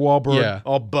Mark Wahlberg, Yeah.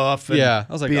 all buff. And Yeah,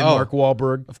 I was like, being oh. Mark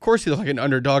Wahlberg. Of course, he looked like an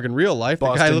underdog in real life. The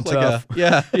guy Boston looked tough.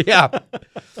 like yeah.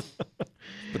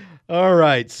 All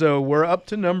right, so we're up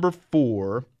to number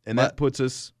 4, and that puts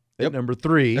us at Yep. number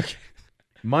 3.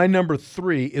 My number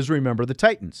 3 is Remember the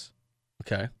Titans.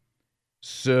 Okay,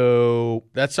 So,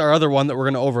 that's our other one that we're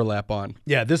going to overlap on.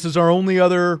 yeah, this is our only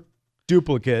other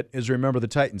duplicate is Remember the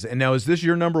Titans. And now, is this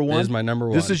your number 1? It is my number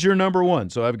 1. This is your number 1.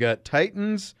 So I've got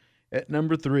Titans at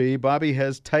number 3. Bobby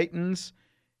has Titans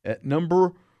at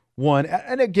number 1.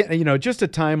 And again, just a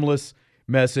timeless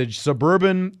message.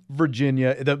 Suburban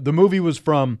Virginia. The movie was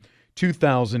from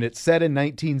 2000. It's set in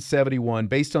 1971,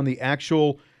 based on the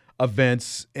actual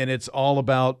events, and it's all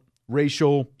about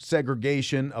racial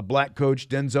segregation. A black coach,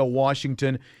 Denzel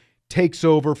Washington, takes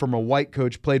over from a white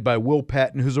coach played by Will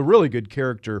Patton, who's a really good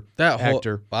character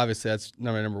actor. Obviously, that's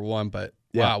number 1, but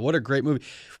Yeah. wow, what a great movie.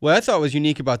 What I thought was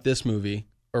unique about this movie,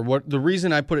 or what the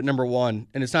reason I put it number 1,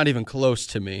 and it's not even close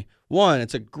to me. 1,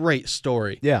 it's a great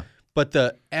story. Yeah. But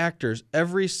the actors,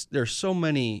 there's so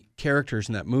many characters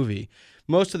in that movie.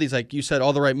 Most of these, like you said,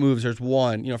 all the right moves, there's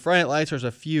one. Friday Night Lights, there's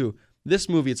a few. This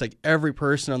movie, it's like every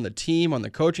person on the team, on the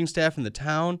coaching staff, in the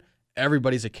town,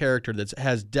 everybody's a character that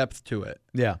has depth to it.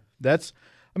 Yeah, that's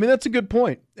a good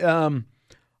point.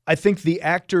 I think the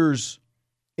actors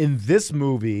in this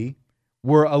movie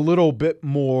were a little bit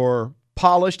more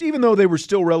polished, even though they were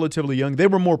still relatively young. They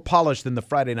were more polished than the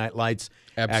Friday Night Lights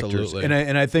actors. Absolutely.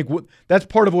 And I think that's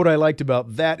part of what I liked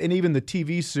about that, and even the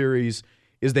TV series,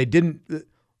 is they didn't,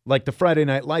 like the Friday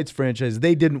Night Lights franchise,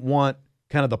 they didn't want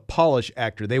kind of the polished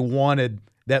actor. They wanted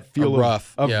that feel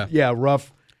rough, of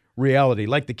rough reality.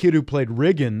 Like the kid who played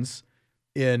Riggins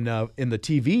in the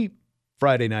TV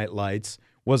Friday Night Lights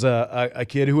was a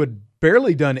kid who had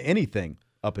barely done anything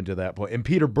up until that point. And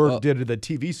Peter Berg did the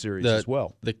TV series as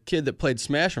well. The kid that played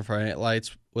Smash on Friday Night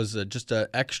Lights was just an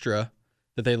extra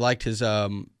that they liked his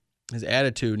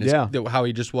attitude and how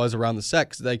he just was around the set.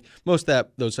 'Cause like most of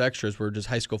those extras were just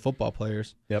high school football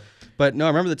players. Yep. But no, I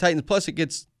remember the Titans. Plus, it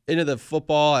gets into the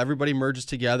football. Everybody merges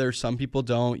together. Some people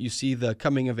don't. You see the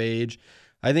coming of age.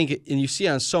 I think, and you see it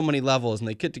on so many levels. And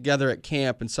they get together at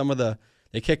camp, and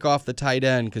they kick off the tight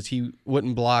end because he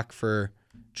wouldn't block for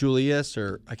Julius,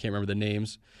 or I can't remember the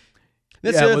names.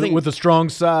 That's the other thing. With the strong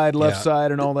side, left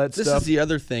side, and all that stuff. This is the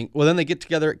other thing. Well, then they get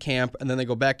together at camp, and then they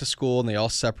go back to school, and they all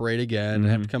separate again and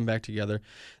have to come back together.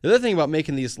 The other thing about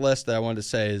making these lists that I wanted to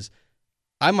say is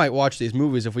I might watch these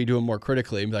movies if we do them more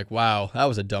critically and be like, wow, that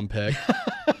was a dumb pick.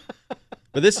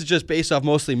 But this is just based off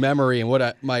mostly memory and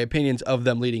what my opinions of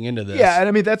them leading into this. Yeah, and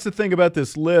I mean, that's the thing about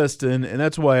this list, and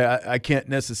that's why I can't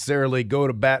necessarily go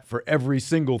to bat for every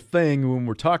single thing when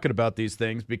we're talking about these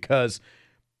things, because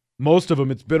most of them,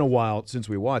 it's been a while since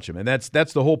we watch them. And that's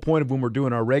the whole point of when we're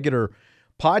doing our regular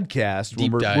podcast,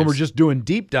 when we're just doing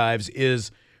deep dives,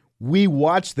 is we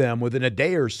watch them within a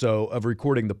day or so of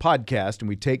recording the podcast, and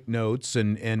we take notes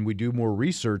and we do more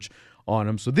research on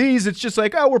them. So these, it's just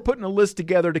like, oh, we're putting a list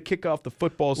together to kick off the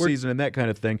football season and that kind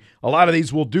of thing. A lot of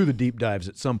these we'll do the deep dives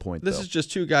at some point. This is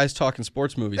just two guys talking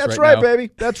sports movies. That's right right,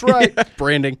 baby. That's right.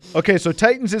 Branding. Okay, so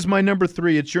Titans is my number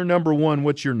 3. It's your number 1.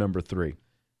 What's your number 3?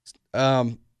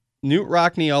 Newt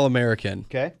Rockne, All-American.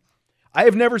 Okay. I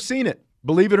have never seen it,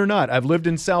 believe it or not. I've lived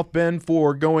in South Bend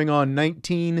for going on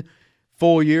 19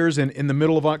 full years, and in the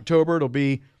middle of October, it'll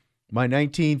be my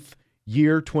 19th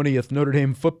year, 20th Notre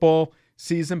Dame football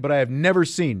season, but I have never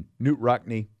seen Newt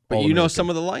Rockne. But you know some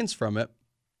of the lines from it.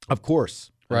 Of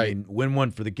course. Right. I mean, win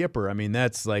one for the Gipper. I mean,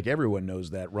 that's like everyone knows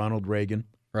that. Ronald Reagan.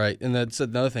 Right, and that's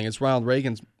another thing. It's Ronald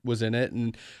Reagan was in it,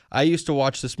 and I used to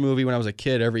watch this movie when I was a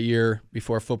kid every year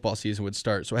before football season would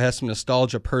start, so it has some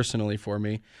nostalgia personally for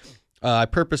me. I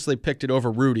purposely picked it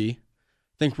over Rudy.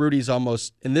 I think Rudy's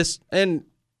almost in this, and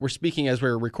we're speaking as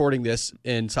we're recording this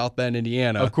in South Bend,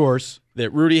 Indiana. Of course.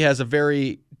 That Rudy has a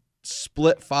very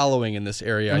split following in this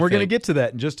area. And we're going to get to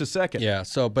that in just a second. Yeah,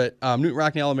 so, but Newt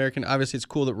Rockne, All-American, obviously it's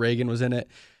cool that Reagan was in it.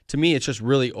 To me, it's just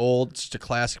really old. It's just a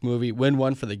classic movie. Win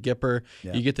one for the Gipper.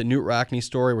 Yeah. You get the Newt Rockne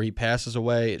story where he passes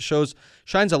away. It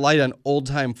shines a light on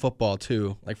old-time football,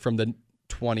 too, like from the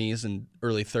 20s and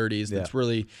early 30s. Yeah. That's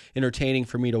really entertaining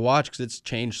for me to watch because it's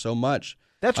changed so much.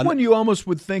 That's one you almost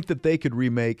would think that they could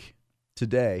remake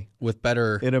today. With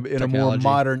better in a more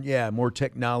modern, more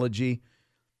technology.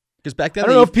 Because back then, I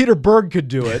don't know if Peter Berg could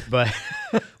do it, but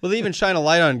well, they even shine a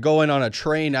light on going on a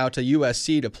train out to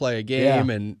USC to play a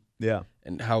game,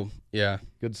 and how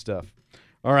good stuff.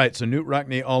 All right, so Newt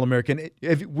Rockne, All-American.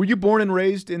 Were you born and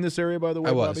raised in this area, by the way,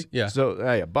 I was, Bobby? yeah.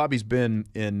 So Bobby's been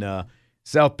in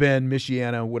South Bend,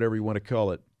 Michiana, whatever you want to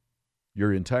call it,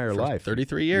 your entire life.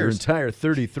 33 years. Your entire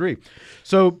 33.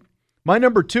 So my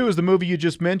number 2 is the movie you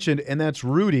just mentioned, and that's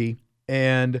Rudy.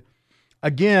 And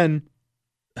again,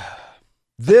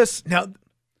 now,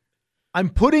 I'm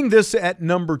putting this at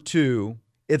number 2.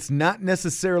 It's not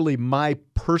necessarily my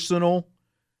personal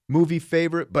movie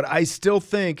favorite, but I still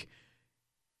think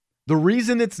the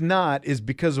reason it's not is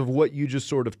because of what you just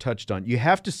sort of touched on. You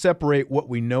have to separate what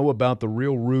we know about the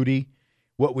real Rudy,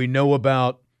 what we know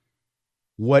about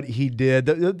what he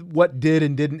did, what did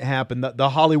and didn't happen, the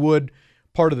Hollywood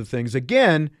part of the things.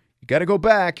 Again, you got to go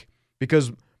back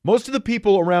because most of the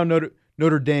people around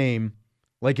Notre Dame,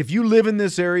 like if you live in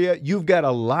this area, you've got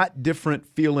a lot different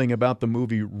feeling about the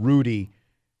movie Rudy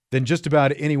than just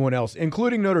about anyone else,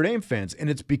 including Notre Dame fans. And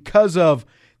it's because of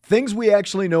things we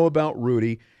actually know about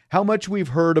Rudy, how much we've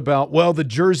heard about, well, the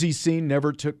Jersey scene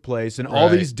never took place, and all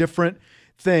these different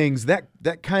things. That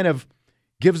kind of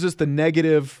gives us the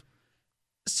negative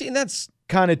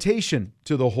connotation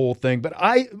to the whole thing. But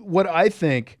what I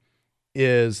think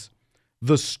is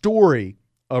the story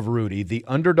of Rudy, the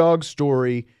underdog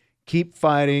story, keep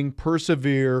fighting,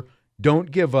 persevere,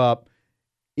 don't give up,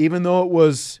 even though it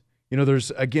was,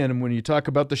 there's, again, when you talk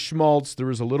about the schmaltz, there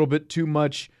was a little bit too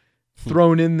much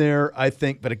thrown in there, I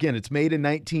think. But again, it's made in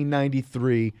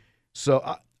 1993.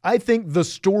 So I think the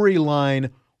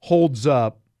storyline holds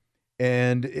up,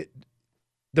 and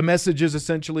the message is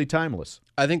essentially timeless.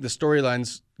 I think the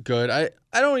storyline's good. I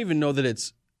don't even know that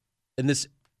it's in this.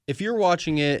 If you're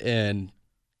watching it in,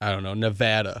 I don't know,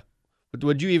 Nevada,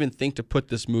 would you even think to put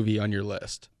this movie on your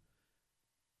list?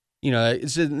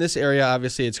 It's in this area.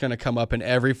 Obviously, it's going to come up in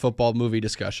every football movie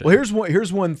discussion. Well,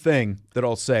 here's one thing that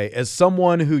I'll say. As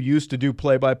someone who used to do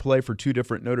play-by-play for 2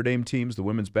 different Notre Dame teams, the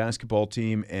women's basketball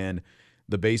team and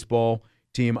the baseball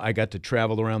team, I got to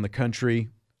travel around the country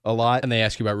a lot. And they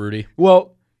ask you about Rudy?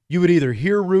 Well, you would either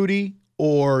hear Rudy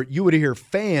or you would hear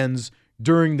fans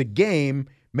during the game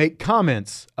make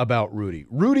comments about Rudy.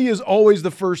 Rudy is always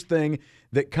the first thing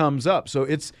that comes up. So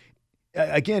it's,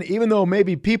 again, even though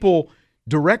maybe people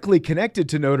directly connected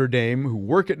to Notre Dame, who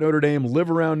work at Notre Dame,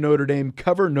 live around Notre Dame,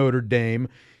 cover Notre Dame,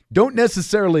 don't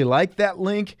necessarily like that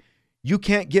link, you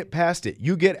can't get past it.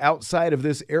 You get outside of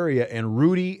this area, and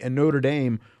Rudy and Notre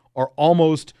Dame are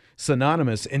almost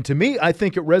synonymous. And to me, I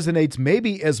think it resonates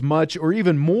maybe as much or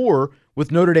even more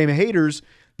with Notre Dame haters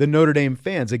than Notre Dame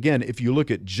fans. Again, if you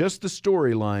look at just the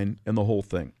storyline and the whole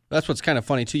thing. That's what's kind of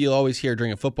funny, too. You'll always hear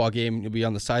during a football game, you'll be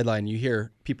on the sideline, you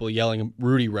hear people yelling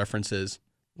Rudy references.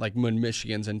 like when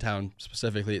Michigan's in town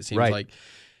specifically, it seems Right. like.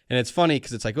 And it's funny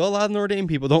because it's like, well, a lot of Notre Dame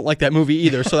people don't like that movie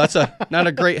either. So that's not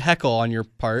a great heckle on your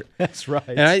part. That's right.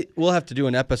 And we'll have to do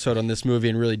an episode on this movie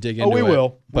and really dig into it. we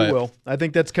will. But We will. I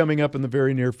think that's coming up in the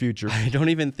very near future. I don't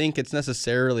even think it's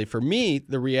necessarily, for me,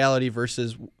 the reality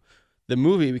versus the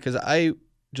movie, because I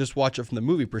just watch it from the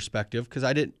movie perspective. Because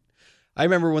I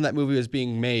remember when that movie was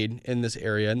being made in this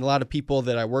area, and a lot of people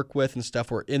that I work with and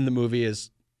stuff were in the movie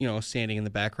as, standing in the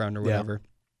background or whatever.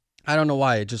 I don't know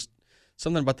why.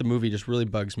 Something about the movie just really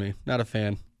bugs me. Not a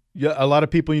fan. Yeah, a lot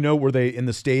of people, were they in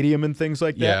the stadium and things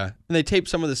like that? Yeah. And they taped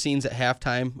some of the scenes at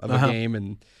halftime of a game.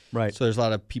 And right. So there's a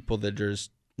lot of people that just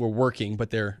were working,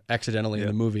 but they're accidentally in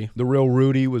the movie. The real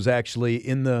Rudy was actually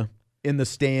in the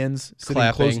stands, sitting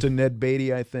Clapping. close to Ned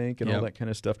Beatty, I think, and all that kind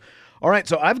of stuff. All right,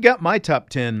 so I've got my top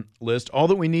 10 list. All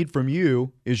that we need from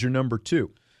you is your number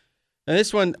 2. And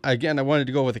this one, again, I wanted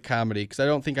to go with a comedy because I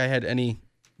don't think I had any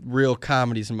real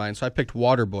comedies in mind. So I picked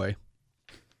Waterboy.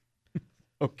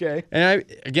 Okay. And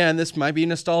again, this might be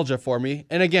nostalgia for me.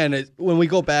 And again, when we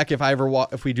go back,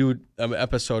 if we do an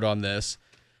episode on this,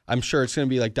 I'm sure it's going to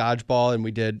be like Dodgeball, and we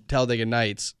did Talladega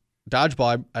Nights.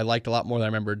 Dodgeball, I liked a lot more than I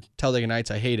remembered. Talladega Nights,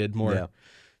 I hated more. Yeah.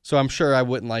 So I'm sure I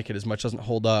wouldn't like it as much. It doesn't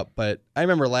hold up. But I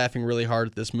remember laughing really hard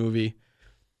at this movie.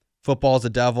 Football's the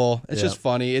devil. It's just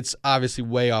funny. It's obviously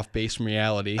way off base from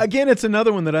reality. Again, it's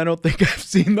another one that I don't think I've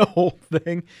seen the whole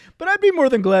thing, but I'd be more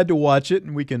than glad to watch it,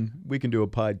 and we can do a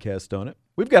podcast on it.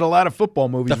 We've got a lot of football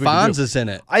movies. The Fonz is in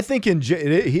it. I think he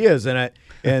is, and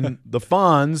the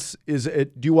Fonz is. Do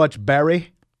you watch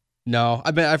Barry? No,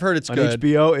 I've heard it's on good.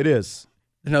 HBO. It is.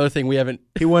 Another thing we haven't.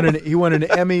 He won an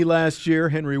Emmy last year,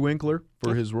 Henry Winkler,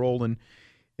 for his role in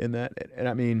that. And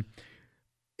I mean,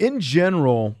 in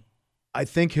general, I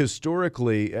think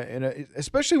historically, and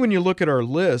especially when you look at our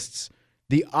lists,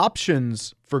 the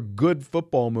options for good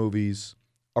football movies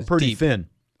are pretty deep. thin.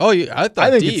 Oh, yeah, I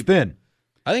think deep. it's thin.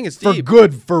 I think it's deep.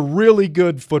 For really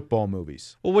good football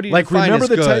movies. Well, what do you define as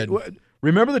good?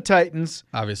 Remember the Titans,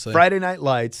 Obviously. Friday Night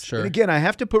Lights. Sure. And again, I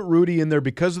have to put Rudy in there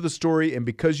because of the story and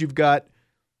because you've got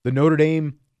the Notre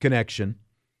Dame connection.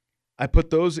 I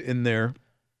put those in there.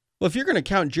 Well, if you're going to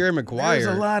count Jerry Maguire,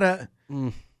 There's a lot of.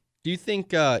 do you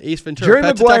think Ace Ventura: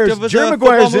 Pet Detective was Jerry a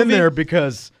Maguire's football in movie? there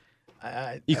because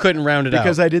You couldn't round it out.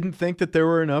 because I didn't think that there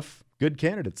were enough good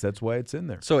candidates. That's why it's in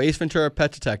there. So Ace Ventura: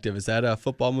 Pet Detective, is that a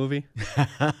football movie?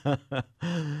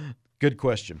 Good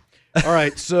question. All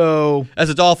right, so As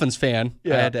a Dolphins fan, I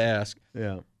Yeah. had to ask.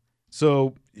 yeah.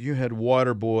 So you had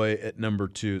Waterboy at number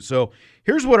 2. So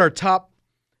here's what our top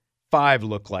 5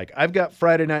 look like. I've got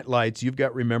Friday Night Lights. You've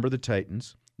got Remember the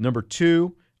Titans. Number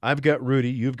 2, I've got Rudy.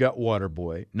 You've got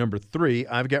Waterboy. Number 3,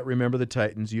 I've got Remember the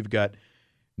Titans. You've got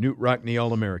Newt Rockne,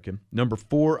 All-American. Number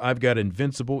 4, I've got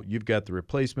Invincible. You've got The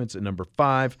Replacements. And number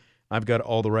 5, I've got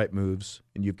All the Right Moves.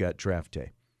 And you've got Draft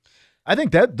Day. I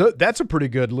think that's a pretty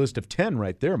good list of 10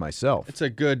 right there myself. It's a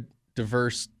good,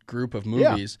 diverse group of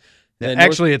movies. And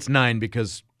Actually, it's 9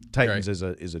 because Titans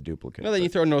Right. is a duplicate. Well, then you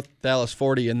throw North Dallas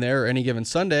 40 in there any given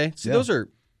Sunday. See, those are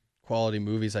quality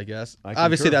movies, I guess.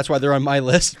 Obviously, concur. that's why they're on my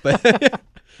list. But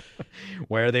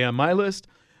Why are they on my list?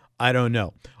 I don't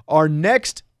know. Our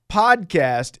next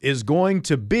podcast is going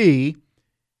to be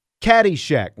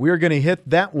Caddyshack. We are going to hit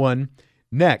that one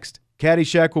next.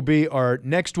 Caddyshack will be our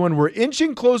next one. We're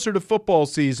inching closer to football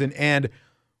season, and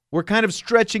we're kind of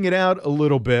stretching it out a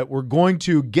little bit. We're going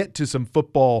to get to some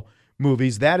football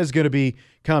movies. That is going to be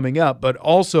coming up. But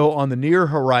also on the near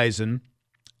horizon,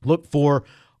 look for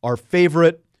our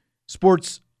favorite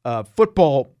sports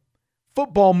football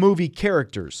movie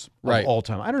characters Right. of all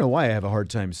time. I don't know why I have a hard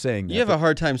time saying that. you have a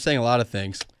hard time saying a lot of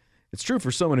things. It's true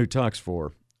for someone who talks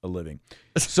for a living.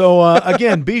 So,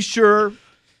 again, be sure,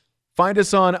 find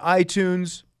us on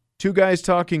iTunes, Two Guys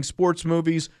Talking Sports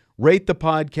Movies, rate the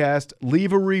podcast,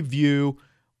 leave a review,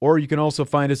 or you can also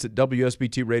find us at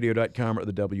WSBTradio.com or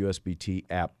the WSBT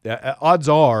app. Odds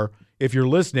are, if you're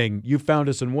listening, you found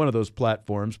us in one of those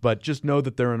platforms, but just know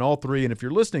that they're in all 3, and if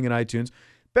you're listening in iTunes,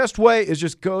 best way is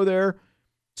just go there,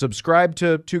 subscribe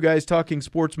to Two Guys Talking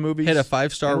Sports Movies. Hit a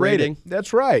 5-star and rate it. rating.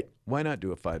 That's right. Why not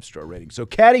do a 5-star rating? So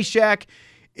Caddyshack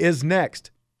is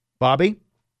next. Bobby,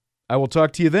 I will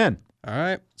talk to you then. All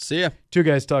right. See ya. Two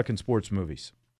Guys Talking Sports Movies.